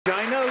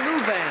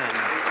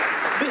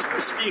Mr.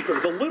 Speaker,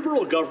 the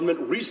Liberal government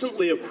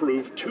recently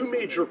approved 2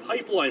 major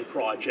pipeline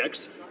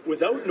projects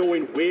without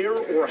knowing where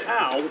or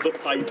how the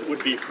pipe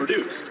would be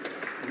produced.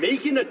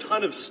 Making a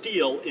ton of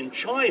steel in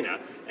China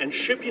and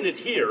shipping it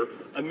here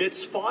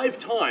emits 5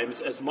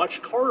 times as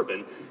much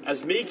carbon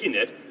as making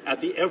it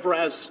at the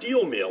Evraz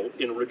steel mill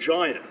in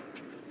Regina.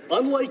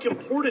 Unlike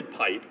imported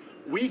pipe,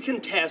 we can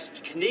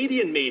test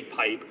Canadian-made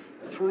pipe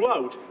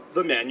throughout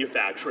the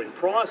manufacturing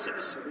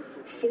process.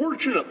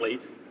 Fortunately,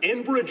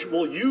 Enbridge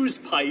will use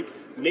pipe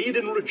made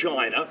in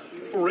Regina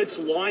for its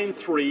Line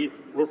 3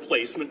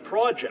 replacement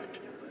project.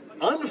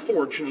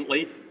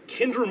 Unfortunately,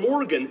 Kinder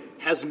Morgan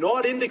has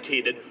not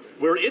indicated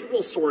where it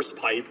will source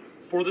pipe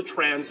for the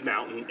Trans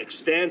Mountain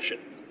expansion.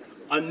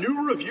 A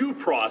new review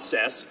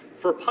process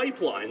for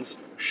pipelines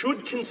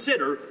should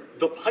consider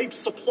the pipe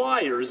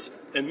supplier's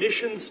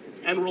emissions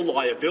and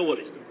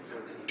reliability.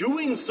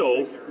 Doing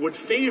so would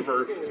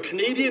favor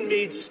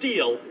Canadian-made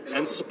steel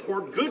and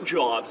support good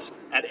jobs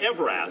at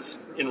Evraz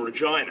in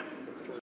Regina.